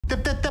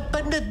Let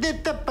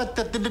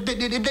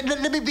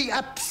me be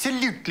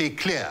absolutely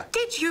clear.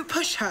 Did you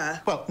push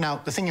her? Well, now,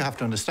 the thing you have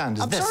to understand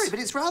is I'm sorry, but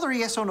it's rather a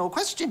yes or no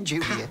question,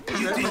 Julian.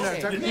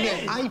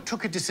 I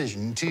took a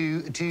decision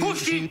to...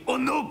 Push it or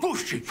no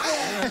push it?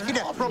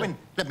 Robin,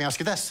 let me ask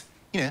you this.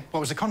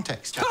 What was the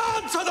context?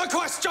 Answer the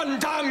question,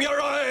 damn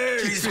your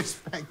eyes! Please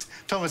respect.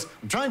 Thomas,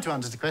 I'm trying to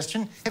answer the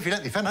question. If you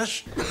let me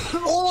finish.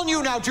 All on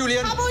you now,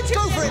 Julian. Come on,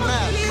 Julian. Go for it,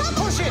 man.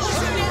 Push it.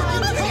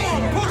 Come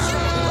on, push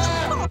it.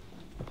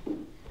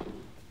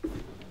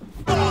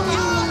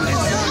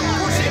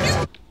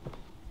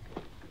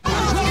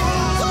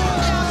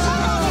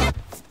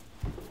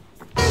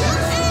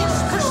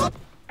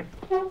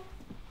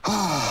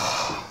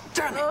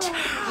 Damn it.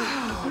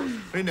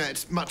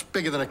 It's much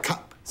bigger than a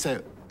cup,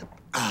 so...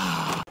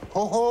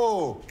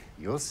 Ho-ho!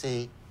 You'll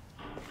see.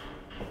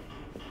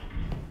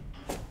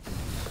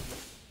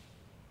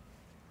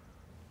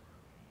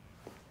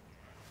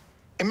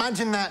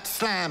 Imagine that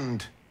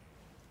slammed.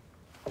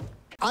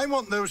 I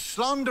want those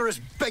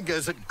slanderous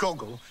beggars at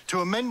Goggle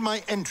to amend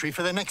my entry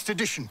for their next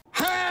edition.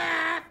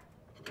 Ha!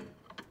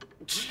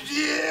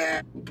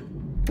 Yeah!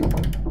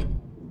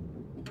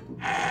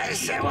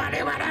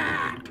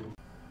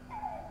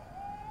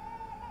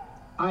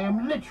 I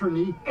am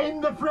literally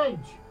in the fridge.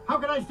 How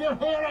can I still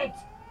hear it?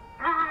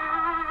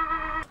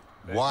 Ah!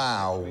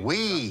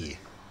 Wow-wee.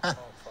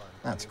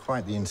 That's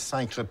quite the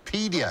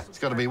encyclopedia. It's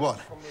got to be, what,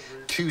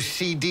 2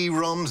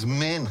 CD-ROMs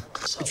min?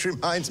 Which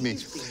reminds me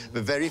of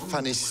a very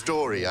funny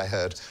story I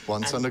heard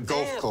once on a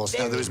golf course.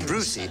 Now, there was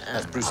Brucey.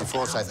 That's Brucey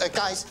Forsyth.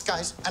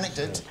 Guys,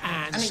 anecdote.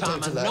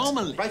 Anecdote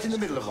alert. Right in the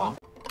middle of one.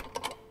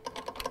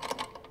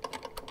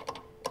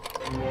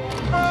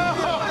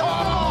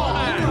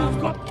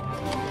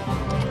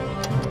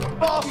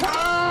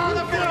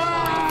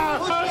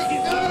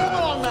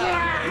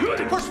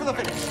 Push for the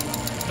finish.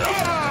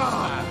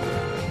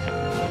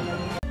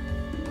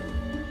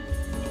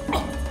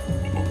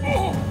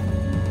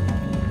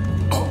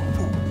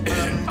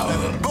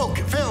 Book,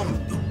 film.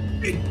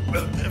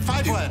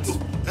 5 words.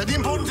 The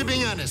importance of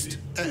being earnest.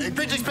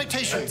 Great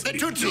expectations.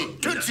 Tootsie,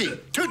 tootsie,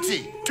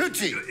 tootsie,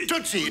 tootsie,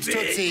 tootsie. It's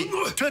tootsie,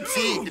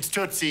 tootsie, it's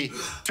tootsie,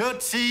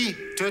 tootsie,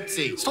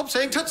 tootsie. Stop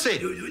saying tootsie.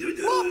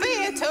 What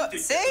be a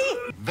tootsie?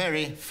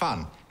 Very fun.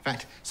 In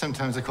fact,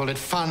 sometimes I call it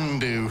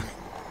fun-do.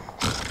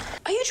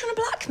 Are you trying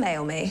to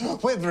blackmail me?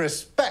 With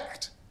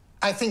respect,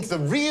 I think the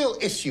real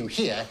issue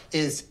here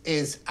is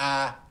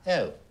oh.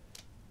 I'm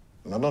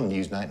not on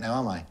Newsnight now,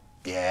 am I?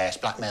 Yes,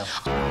 blackmail.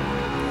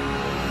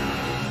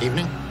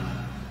 Evening.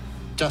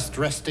 Just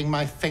resting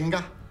my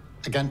finger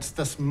against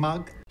this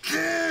mug.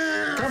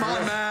 Come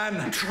on,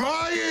 man.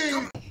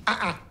 Trying!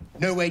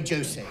 No way,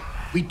 Josie.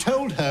 We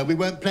told her we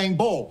weren't playing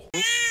ball.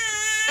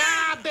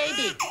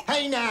 Baby!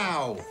 Hey,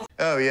 now!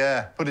 Oh,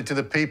 yeah. Put it to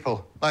the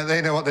people. Like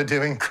they know what they're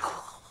doing.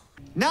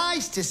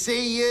 Nice to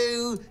see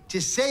you.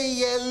 To see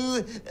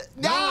you.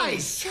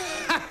 Nice.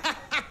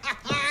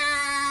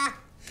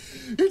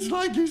 It's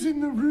like he's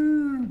in the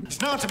room. It's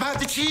not about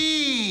the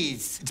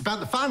cheese. It's about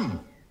the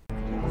fun.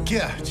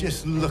 God,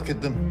 just look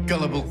at them,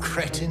 gullible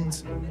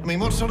cretins. I mean,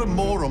 what sort of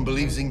moron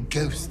believes in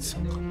ghosts?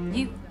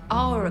 You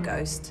are a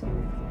ghost.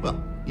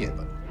 Well, yeah,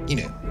 but,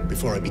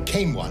 before I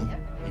became one,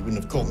 you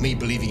wouldn't have caught me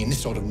believing in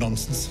this sort of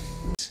nonsense.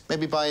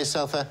 Maybe buy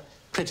yourself a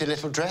pretty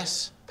little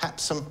dress,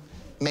 perhaps some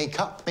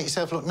makeup, make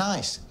yourself look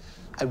nice.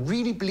 I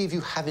really believe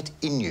you have it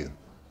in you,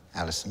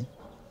 Alison.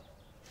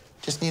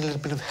 Just need a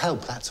little bit of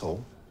help, that's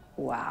all.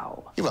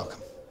 Wow. You're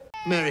welcome.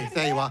 Mary,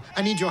 there you are.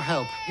 I need your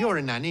help. You're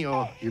a nanny,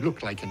 or you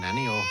look like a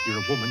nanny, or you're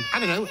a woman. I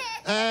don't know.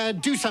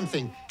 Do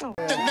something.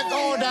 Order!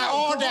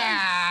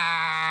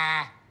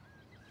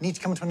 Need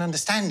to come to an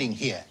understanding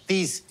here.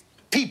 These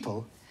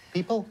people?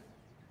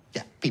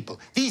 Yeah, people.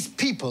 These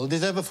people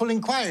deserve a full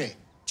inquiry,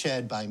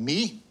 chaired by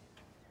me.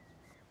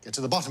 Get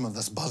to the bottom of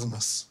this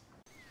business.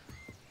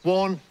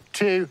 1,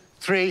 2,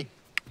 3.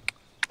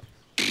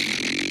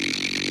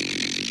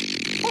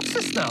 What's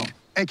this now?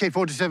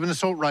 AK-47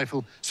 assault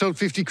rifle. Sold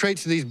 50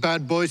 crates of these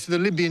bad boys to the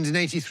Libyans in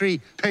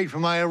 '83. Paid for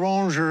my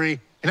orangery. You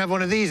can have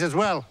one of these as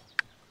well.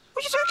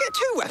 Well, you don't get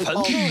 2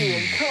 weapons.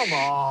 Julian, come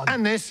on.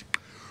 And this.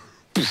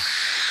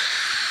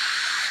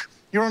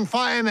 You're on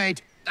fire,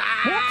 mate.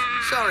 What?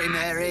 Sorry,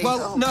 Mary.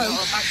 Well, no,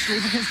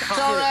 actually, because...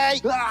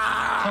 Sorry.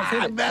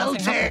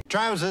 Melted.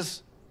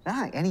 Trousers.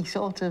 Right, any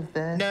sort of...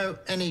 No,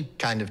 any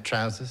kind of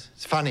trousers.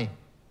 It's funny.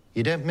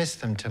 You don't miss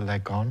them till they're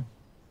gone.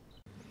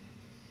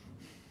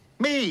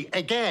 Me,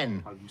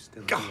 again. Are you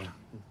still God,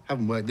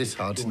 haven't worked this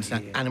hard since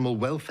that animal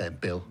welfare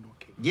bill.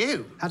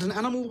 You had an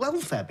animal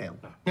welfare bill?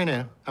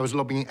 No, I was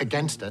lobbying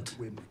against it.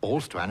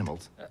 Balls to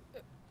animals.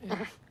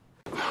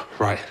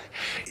 Right.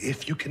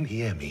 If you can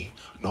hear me,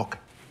 knock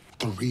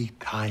 3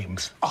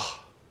 times. Oh,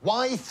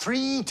 why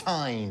 3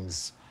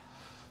 times?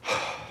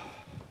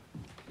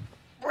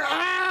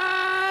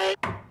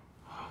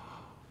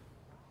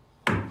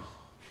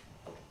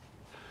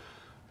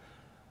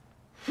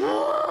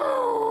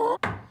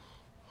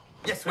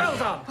 Yes, well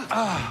done.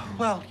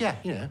 Well, yeah,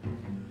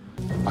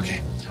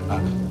 Okay.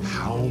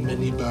 How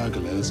many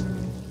burglars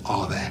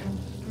are there?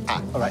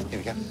 All right, here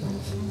we go.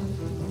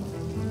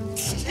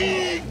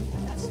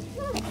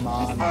 Come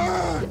on.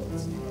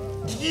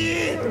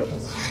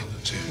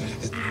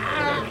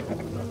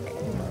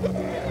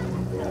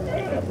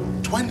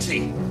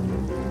 20. I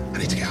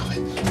need to get out of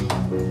it.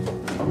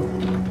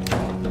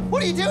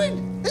 What are you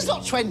doing? There's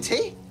not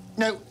 20.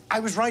 No, I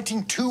was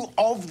writing 2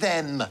 of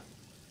them.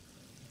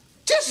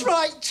 Just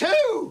write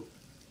 2.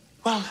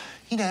 Well,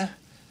 you know,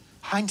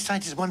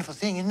 hindsight is a wonderful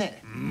thing, isn't it?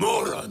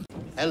 Moron.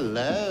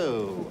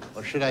 Hello.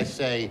 Or should I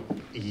say,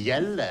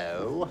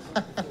 yellow?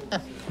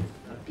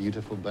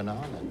 Beautiful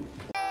banana.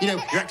 You know,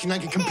 you're acting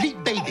like a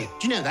complete baby.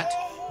 Do you know that?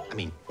 I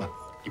mean, well,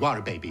 you are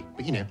a baby,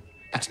 but, you know,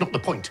 that's not the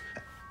point.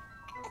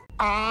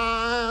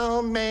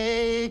 I'll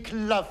make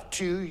love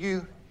to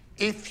you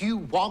if you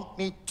want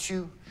me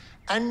to,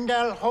 and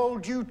I'll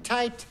hold you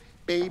tight,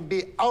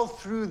 baby, all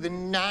through the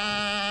night.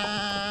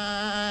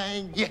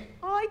 Yeah.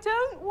 I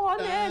don't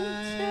want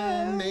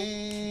him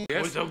to.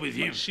 What's up with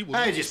you?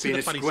 I've just been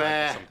a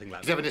square.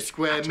 He's having a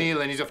square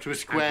meal and he's off to a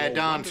square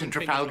dance in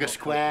Trafalgar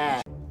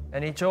Square.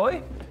 Any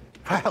joy?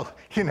 Well,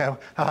 you know,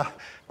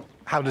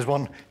 how does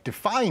one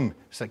define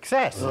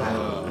success?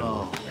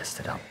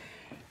 Messed it up.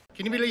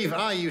 Can you believe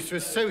I used to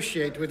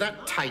associate with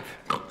that type?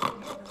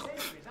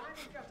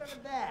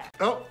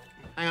 Oh,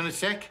 hang on a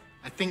sec.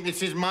 I think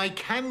this is my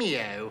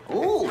cameo.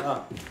 Ooh.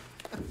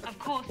 Of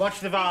course, Watch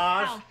the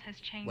vase. house has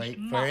changed Wait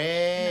for much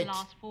it. in the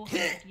last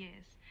 400 years.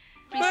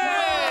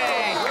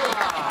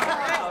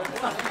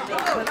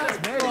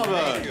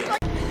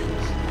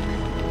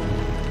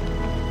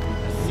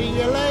 See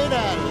you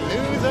later,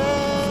 loser.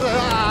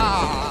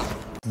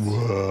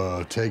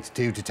 Whoa, takes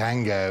 2 to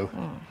tango.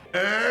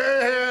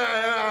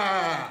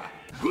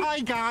 Hi,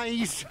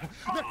 guys.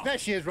 Look, there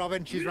she is,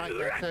 Robin. She's right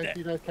there, so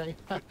she's okay.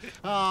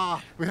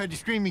 We heard you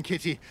screaming,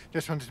 Kitty.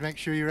 Just wanted to make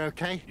sure you're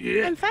okay.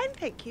 Yeah. I'm fine,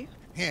 thank you.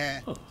 Yeah.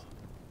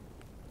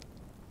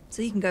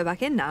 So you can go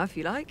back in now if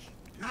you like.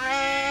 It's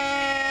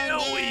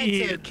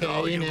okay,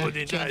 No, you you know.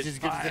 wouldn't. Change as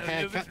good as a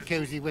haircut,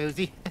 cozy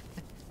wozy.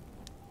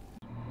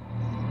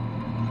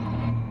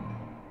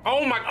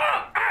 Oh my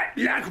God!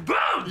 Like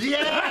bum!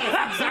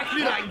 Yes,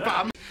 exactly like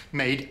bum.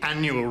 Made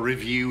annual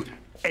review,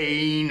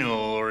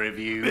 anal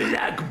review.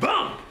 Like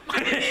bum!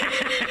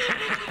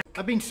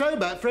 I've been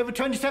sober for over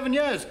 27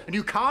 years, and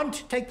you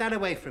can't take that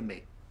away from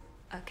me.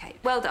 Okay,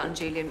 well done,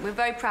 Julian. We're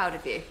very proud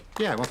of you.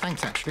 Yeah, well,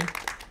 thanks, actually.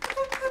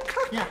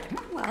 Yeah.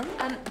 Well,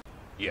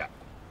 Yeah,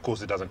 of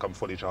course it doesn't come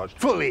fully charged.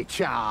 Fully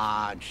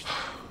charged.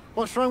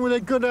 What's wrong with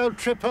a good old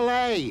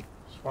AAA?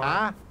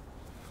 Huh?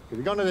 Have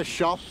you gone to the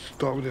shop?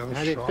 Go to the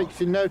Had it fixed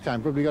in no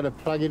time. Probably got to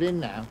plug it in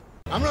now.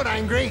 I'm not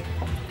angry.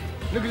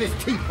 Look at this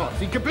teapot.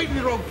 It's in completely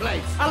the wrong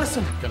place.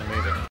 Alison. Gonna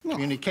move it.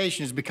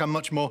 Communication has become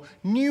much more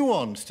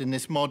nuanced in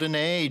this modern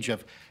age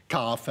of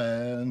car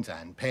phones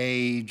and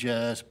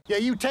pagers. Yeah,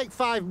 you take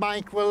 5,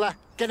 Mike. We'll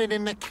get it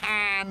in the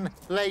can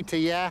later,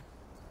 yeah?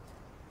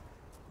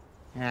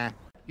 Yeah.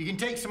 You can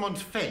take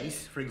someone's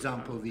face, for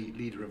example, the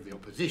leader of the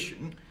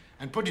opposition,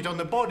 and put it on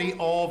the body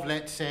of,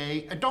 let's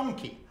say, a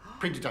donkey.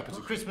 Print it up as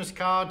a Christmas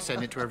card,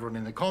 send it to everyone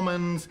in the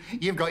Commons.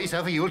 You've got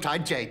yourself a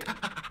Yuletide jape.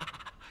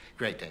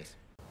 Great days.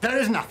 There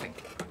is nothing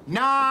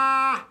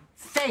that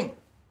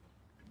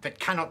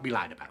cannot be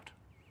lied about.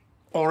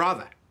 Or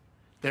rather,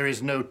 there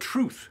is no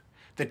truth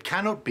that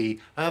cannot be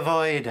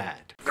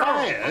avoided.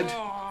 Fired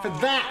for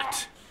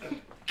that.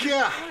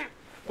 Gah.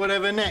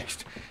 Whatever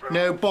next.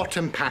 No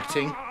bottom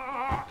patting.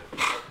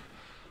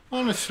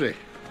 Honestly,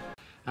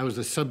 I was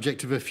the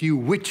subject of a few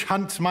witch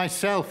hunts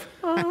myself.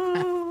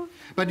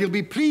 But you'll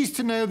be pleased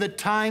to know that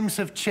times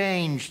have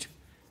changed.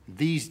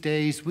 These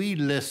days, we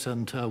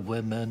listen to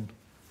women.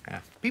 Yeah.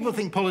 People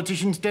think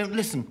politicians don't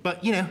listen,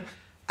 but, you know,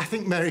 I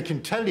think Mary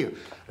can tell you,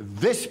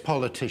 this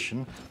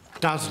politician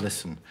does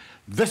listen.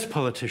 This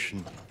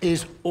politician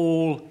is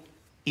all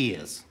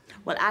ears.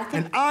 Well, I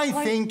think... And I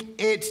think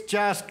it's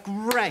just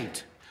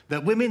great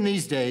that women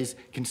these days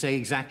can say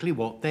exactly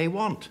what they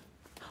want.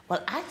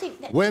 Well, I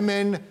think that...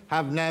 Women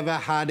have never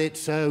had it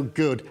so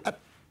good.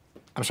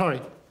 I'm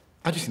sorry.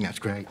 I just think that's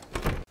great.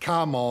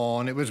 Come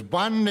on, it was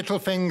one little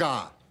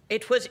finger.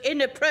 It was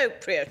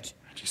inappropriate.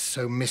 I just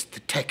so missed the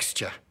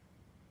texture.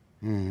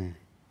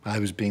 I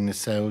was being the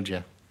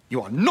soldier.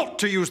 You are not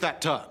to use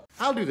that term.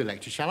 I'll do the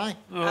lecture, shall I?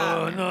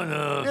 Oh,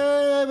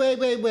 no.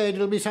 Wait.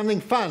 It'll be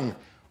something fun.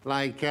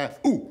 Like,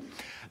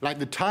 like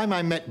the time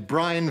I met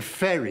Brian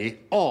Ferry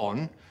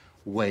on,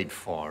 wait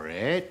for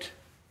it,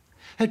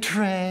 a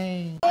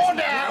train.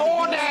 Order!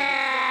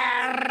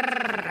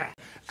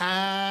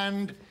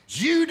 And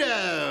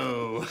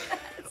judo.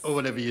 Or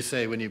whatever you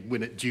say when you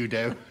win at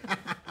judo.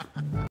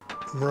 I'm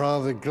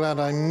rather glad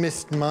I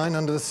missed mine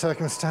under the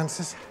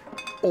circumstances.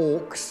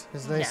 Orcs,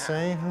 as they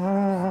say.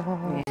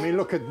 I mean,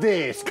 look at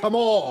this. Come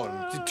on.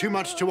 Is it too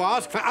much to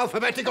ask for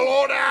alphabetical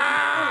order?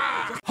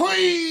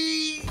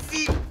 Hoi!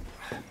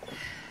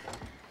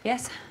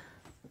 yes.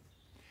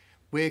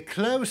 We're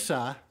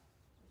closer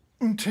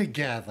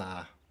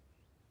together.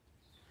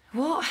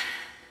 What?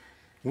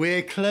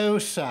 We're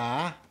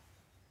closer,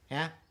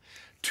 yeah,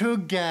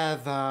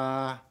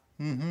 together.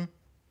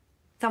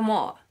 Done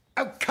what?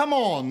 Oh, come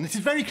on. This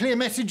is very clear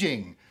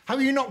messaging. How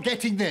are you not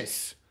getting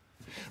this?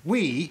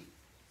 We,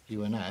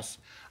 you and us,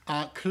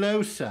 are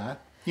closer,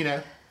 you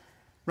know,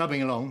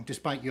 rubbing along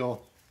despite your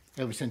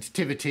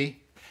oversensitivity,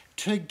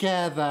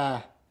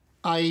 together,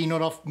 i.e.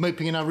 not off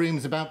moping in our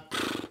rooms about,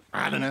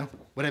 I don't know,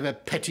 whatever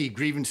petty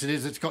grievance it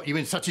is that's got you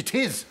in such a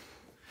tiz.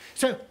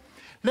 So,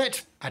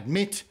 let's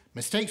admit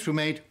mistakes were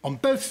made on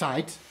both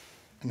sides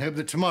and hope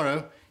that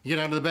tomorrow you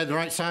get out of the bed the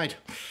right side.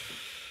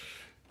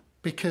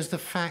 Because the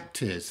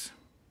fact is,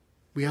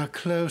 we are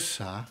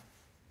closer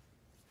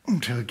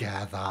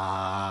together.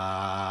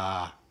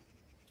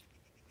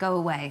 Go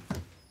away.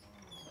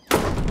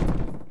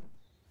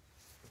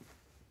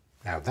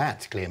 Now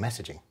that's clear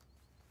messaging.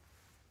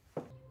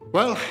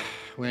 Well,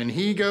 when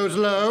he goes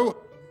low...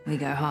 We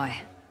go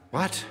high.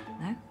 What?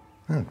 No?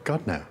 Oh,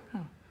 God, no.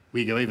 Oh.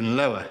 We go even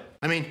lower.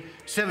 I mean,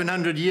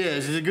 700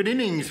 years is a good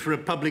innings for a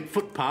public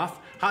footpath.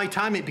 High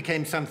time it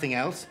became something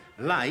else,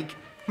 like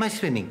my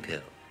swimming pool.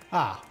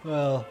 Ah,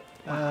 well,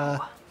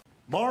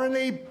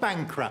 Morally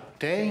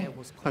bankrupt, eh?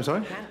 I'm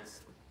sorry?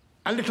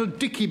 A little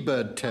dicky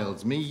bird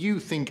tells me you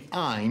think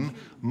I'm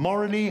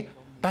morally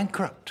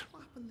bankrupt.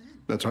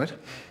 That's right.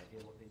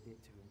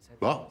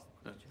 What?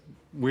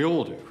 We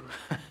all do.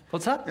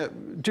 What's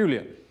that?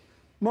 Julian,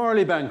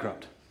 morally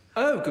bankrupt.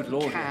 Oh, good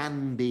Lord.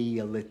 Can be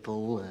a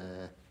little,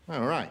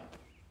 All right.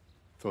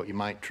 Thought you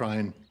might try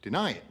and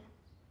deny it.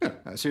 Yeah,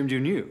 I assumed you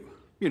knew.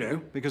 You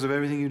know, because of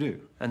everything you do.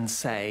 And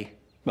say.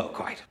 Well,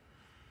 quite.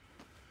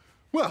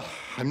 Well,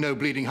 I'm no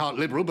bleeding heart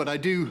liberal, but I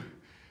do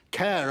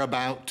care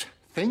about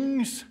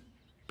things,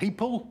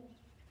 people.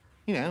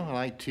 You know, I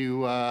like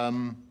to,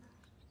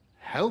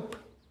 help.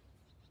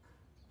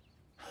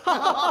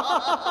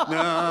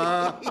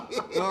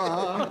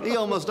 he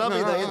almost had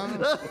me there.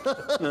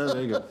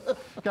 There you go.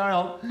 Carry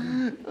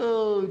on.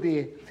 Oh,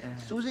 dear.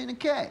 So was it in a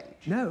cage?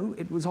 No,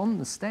 it was on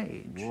the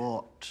stage.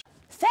 What?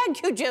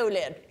 Thank you,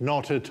 Julian.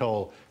 Not at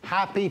all.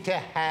 Happy to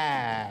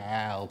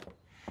help.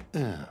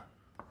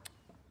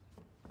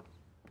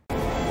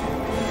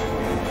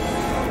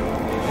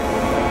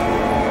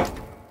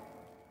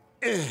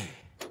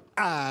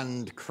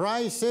 And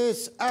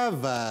crisis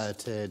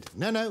averted.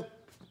 No,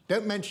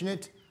 don't mention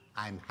it.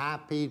 I'm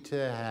happy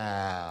to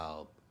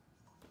help.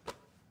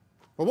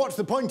 Well, what's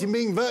the point in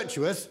being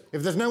virtuous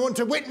if there's no one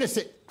to witness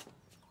it?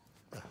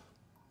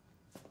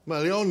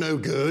 Well, you're no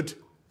good.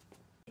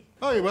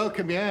 Oh, you're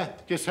welcome, yeah.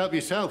 Just help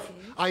yourself.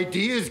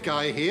 Ideas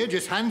guy here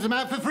just hands them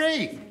out for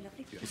free.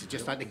 This is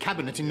just like the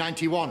cabinet in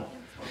 '91.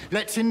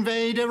 Let's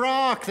invade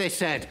Iraq, they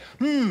said.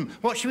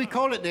 What should we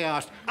call it, they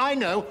asked. I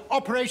know,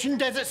 Operation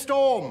Desert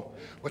Storm.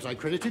 Was I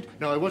credited?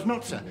 No, I was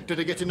not, sir. Did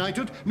I get a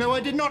knighthood? No, I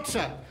did not,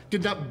 sir.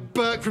 Did that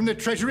Burke from the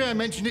Treasury I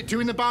mentioned it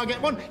to in the bar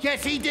get one?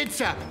 Yes, he did,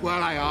 sir.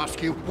 Well, I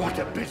ask you, what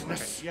a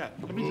business. Yeah,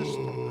 let me just...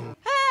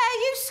 Hey,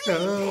 you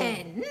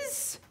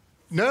sleep-ins?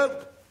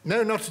 No,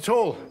 not at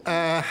all.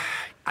 I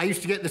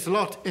used to get this a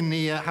lot in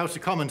the House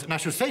of Commons, and I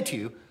shall say to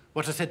you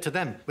what I said to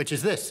them, which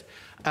is this.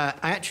 I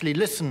actually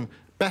listen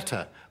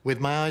better with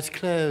my eyes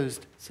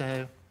closed,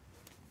 so...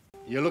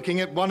 You're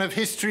looking at one of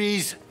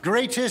history's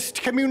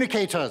greatest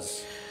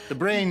communicators, the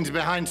brains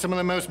behind some of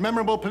the most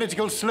memorable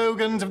political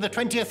slogans of the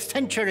 20th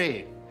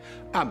century.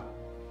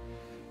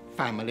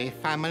 Family,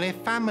 family,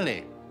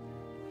 family.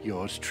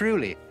 Yours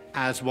truly,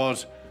 as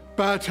was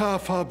Better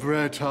for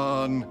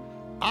Britain.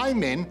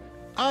 I'm in,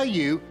 are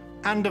you,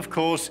 and of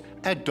course,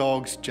 a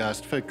dog's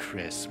just for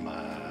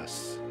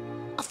Christmas.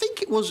 I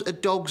think it was a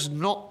dog's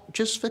not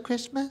just for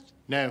Christmas.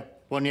 No,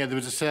 one year there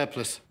was a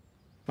surplus.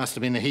 Must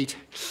have been the heat.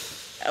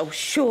 Oh,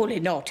 surely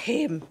not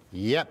him.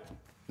 Yep,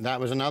 that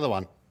was another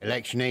one.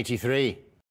 Election '83.